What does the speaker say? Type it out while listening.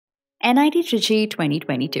NIT Trichy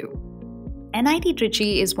 2022. NIT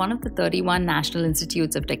Trichy is one of the 31 National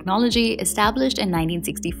Institutes of Technology established in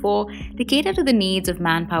 1964 to cater to the needs of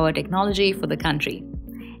manpower technology for the country.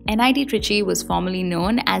 NIT Trichy was formerly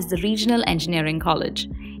known as the Regional Engineering College.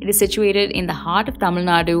 It is situated in the heart of Tamil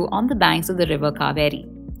Nadu on the banks of the river Kaveri.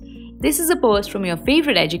 This is a post from your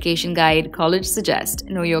favorite education guide, College Suggest.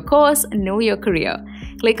 Know your course, know your career.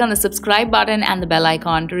 Click on the subscribe button and the bell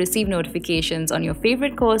icon to receive notifications on your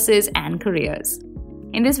favorite courses and careers.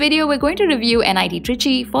 In this video, we're going to review NIT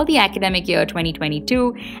Trichy for the academic year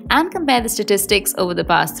 2022 and compare the statistics over the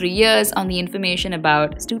past 3 years on the information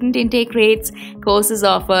about student intake rates, courses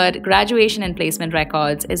offered, graduation and placement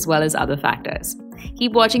records, as well as other factors.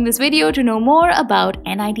 Keep watching this video to know more about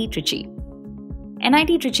NIT Trichy.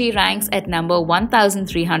 NIT Trichy ranks at number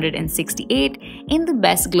 1368 in the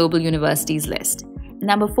Best Global Universities list,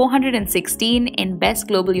 number 416 in Best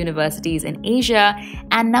Global Universities in Asia,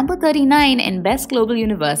 and number 39 in Best Global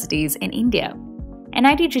Universities in India.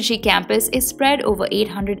 NIT Trichy campus is spread over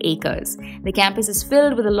 800 acres. The campus is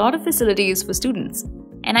filled with a lot of facilities for students.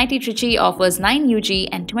 NIT Trichy offers 9 UG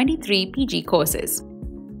and 23 PG courses.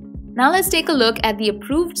 Now let's take a look at the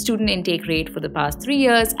approved student intake rate for the past 3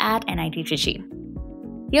 years at NIT Trichy.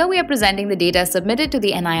 Here we are presenting the data submitted to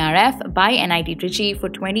the NIRF by NIT Trichy for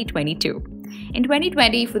 2022. In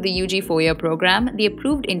 2020, for the UG 4-year program, the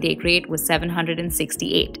approved intake rate was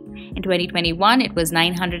 768. In 2021, it was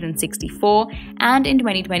 964, and in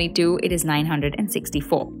 2022, it is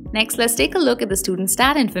 964. Next, let's take a look at the student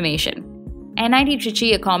stat information. NIT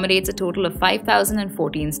Trichy accommodates a total of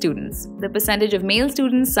 5,014 students. The percentage of male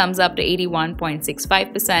students sums up to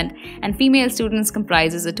 81.65% and female students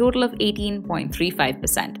comprises a total of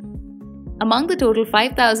 18.35%. Among the total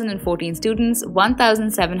 5,014 students,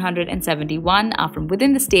 1,771 are from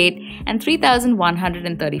within the state and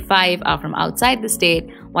 3,135 are from outside the state,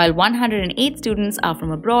 while 108 students are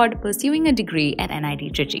from abroad pursuing a degree at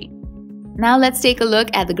NIT Trichy. Now let's take a look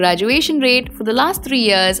at the graduation rate for the last 3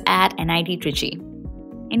 years at NIT Trichy.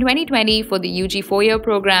 In 2020, for the UG 4-year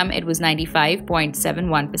program, it was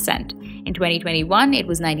 95.71%. In 2021, it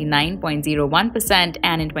was 99.01%,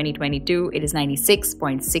 and in 2022, it is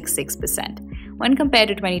 96.66%. When compared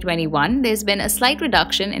to 2021, there's been a slight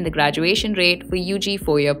reduction in the graduation rate for UG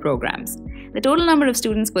 4-year programs. The total number of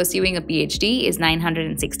students pursuing a PhD is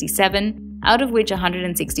 967, out of which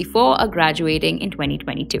 164 are graduating in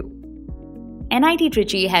 2022. NIT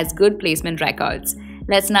Trichy has good placement records.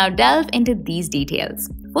 Let's now delve into these details.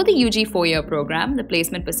 For the UG 4-year program, the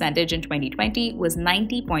placement percentage in 2020 was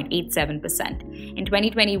 90.87%. In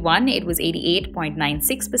 2021, it was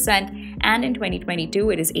 88.96%, and in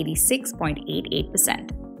 2022, it is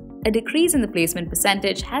 86.88%. A decrease in the placement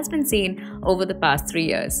percentage has been seen over the past 3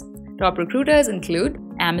 years. Top recruiters include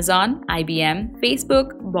Amazon, IBM,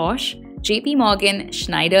 Facebook, Bosch, JP Morgan,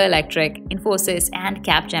 Schneider Electric, Infosys, and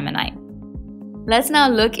Capgemini. Let's now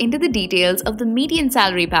look into the details of the median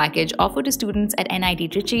salary package offered to students at NIT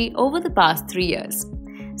Trichy over the past 3 years.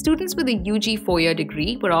 Students with a UG 4-year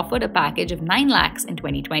degree were offered a package of 9 lakhs in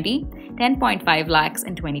 2020, 10.5 lakhs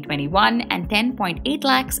in 2021, and 10.8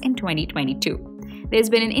 lakhs in 2022. There's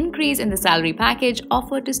been an increase in the salary package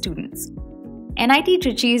offered to students. NIT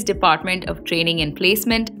Trichy's Department of Training and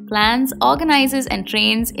Placement plans, organizes, and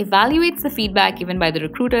trains, evaluates the feedback given by the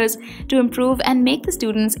recruiters to improve and make the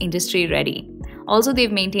students industry ready. Also,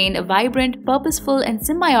 they've maintained a vibrant, purposeful, and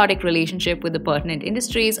symbiotic relationship with the pertinent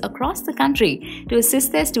industries across the country to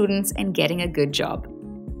assist their students in getting a good job.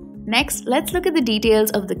 Next, let's look at the details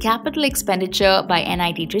of the capital expenditure by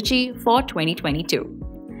NIT Trichy for 2022.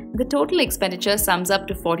 The total expenditure sums up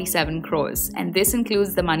to 47 crores, and this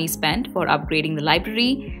includes the money spent for upgrading the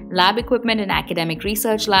library, lab equipment in academic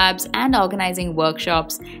research labs, and organizing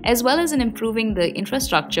workshops, as well as in improving the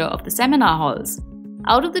infrastructure of the seminar halls.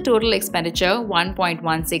 Out of the total expenditure,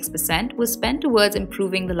 1.16% was spent towards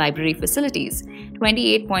improving the library facilities,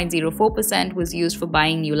 28.04% was used for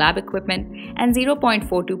buying new lab equipment, and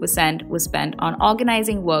 0.42% was spent on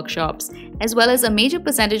organizing workshops, as well as a major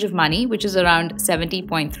percentage of money, which is around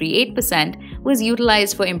 70.38%, was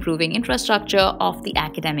utilized for improving infrastructure of the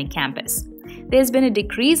academic campus. There's been a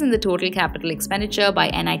decrease in the total capital expenditure by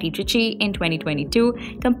NIT Trichy in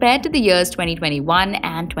 2022 compared to the years 2021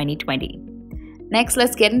 and 2020. Next,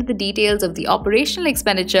 let's get into the details of the operational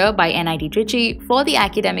expenditure by NIT Trichy for the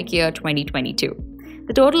academic year 2022.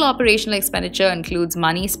 The total operational expenditure includes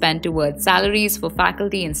money spent towards salaries for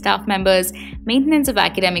faculty and staff members, maintenance of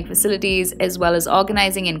academic facilities, as well as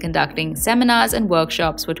organizing and conducting seminars and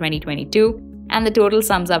workshops for 2022, and the total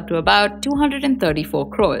sums up to about 234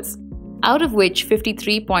 crores. out of which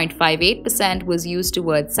 53.58% was used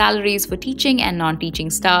towards salaries for teaching and non-teaching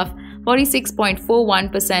staff,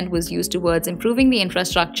 46.41% was used towards improving the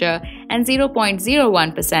infrastructure, and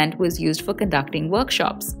 0.01% was used for conducting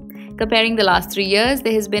workshops. Comparing the last 3 years,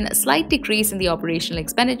 there has been a slight decrease in the operational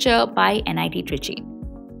expenditure by NIT Trichy.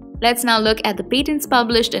 Let's now look at the patents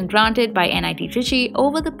published and granted by NIT Trichy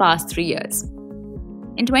over the past 3 years.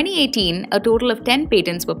 In 2018, a total of 10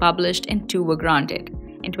 patents were published and 2 were granted.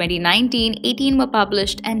 In 2019, 18 were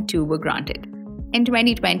published and 2 were granted. In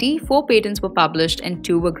 2020, 4 patents were published and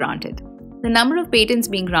 2 were granted. The number of patents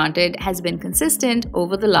being granted has been consistent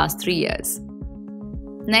over the last 3 years.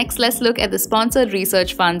 Next, let's look at the sponsored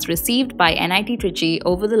research funds received by NIT Trichy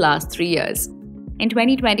over the last 3 years. In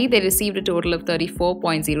 2020, they received a total of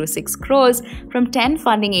 34.06 crores from 10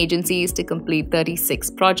 funding agencies to complete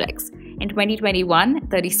 36 projects. In 2021,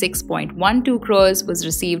 36.12 crores was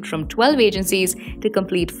received from 12 agencies to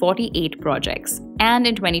complete 48 projects. And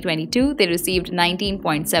in 2022, they received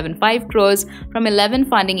 19.75 crores from 11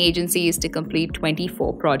 funding agencies to complete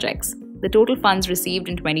 24 projects. The total funds received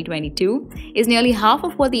in 2022 is nearly half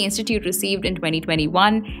of what the institute received in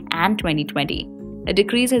 2021 and 2020. A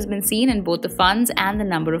decrease has been seen in both the funds and the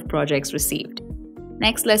number of projects received.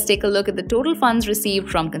 Next, let's take a look at the total funds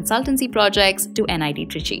received from consultancy projects to NIT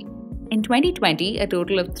Trichy. In 2020, a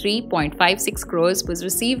total of 3.56 crores was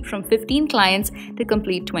received from 15 clients to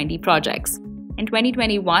complete 20 projects. In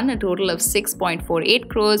 2021, a total of 6.48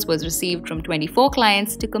 crores was received from 24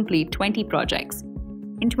 clients to complete 20 projects.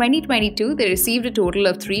 In 2022, they received a total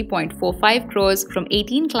of 3.45 crores from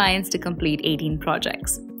 18 clients to complete 18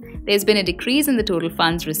 projects. There's been a decrease in the total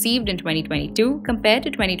funds received in 2022 compared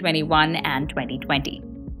to 2021 and 2020.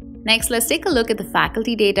 Next, let's take a look at the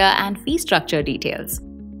faculty data and fee structure details.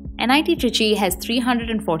 NIT Trichy has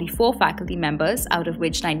 344 faculty members, out of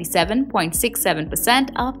which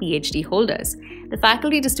 97.67% are PhD holders. The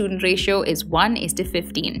faculty to student ratio is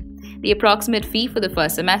 1:15. The approximate fee for the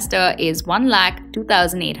first semester is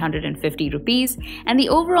 1,02,850 rupees, and the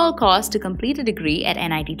overall cost to complete a degree at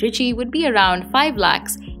NIT Trichy would be around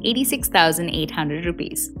 5,86,800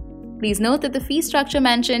 rupees. Please note that the fee structure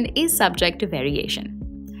mentioned is subject to variation.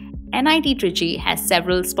 NIT Trichy has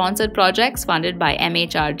several sponsored projects funded by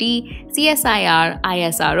MHRD, CSIR,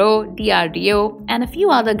 ISRO, DRDO, and a few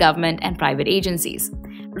other government and private agencies.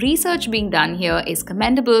 Research being done here is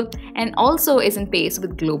commendable and also is in pace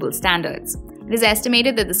with global standards. It is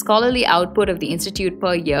estimated that the scholarly output of the institute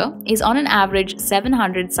per year is on an average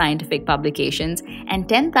 700 scientific publications and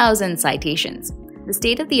 10,000 citations. The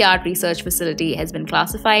state-of-the-art research facility has been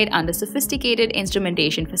classified under Sophisticated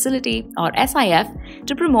Instrumentation Facility, or SIF,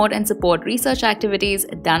 to promote and support research activities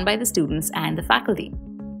done by the students and the faculty.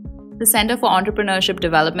 The Center for Entrepreneurship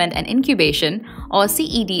Development and Incubation, or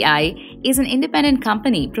CEDI, is an independent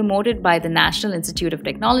company promoted by the National Institute of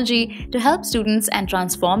Technology to help students and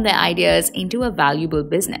transform their ideas into a valuable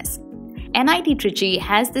business. NIT Trichy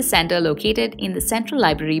has this center located in the Central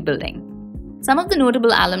Library building. Some of the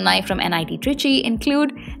notable alumni from NIT Trichy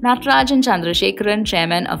include Natarajan Chandrasekharan,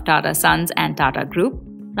 Chairman of Tata Sons and Tata Group,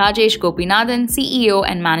 Rajesh Gopinathan, CEO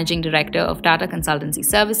and Managing Director of Tata Consultancy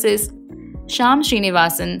Services, Shyam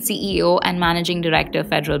Srinivasan, CEO and Managing Director,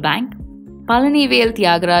 Federal Bank, Palanivel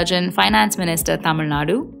Tyagarajan, Finance Minister, Tamil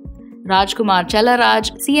Nadu, Rajkumar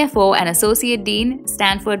Chellaraj, CFO and Associate Dean,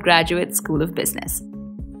 Stanford Graduate School of Business.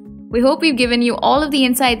 We hope we've given you all of the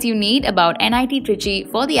insights you need about NIT Trichy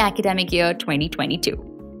for the academic year 2022.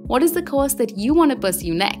 What is the course that you want to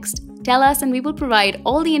pursue next? Tell us and we will provide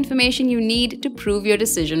all the information you need to prove your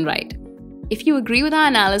decision right. If you agree with our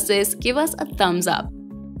analysis, give us a thumbs up.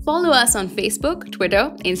 Follow us on Facebook, Twitter,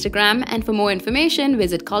 Instagram, and for more information,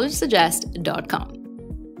 visit collegesuggest.com.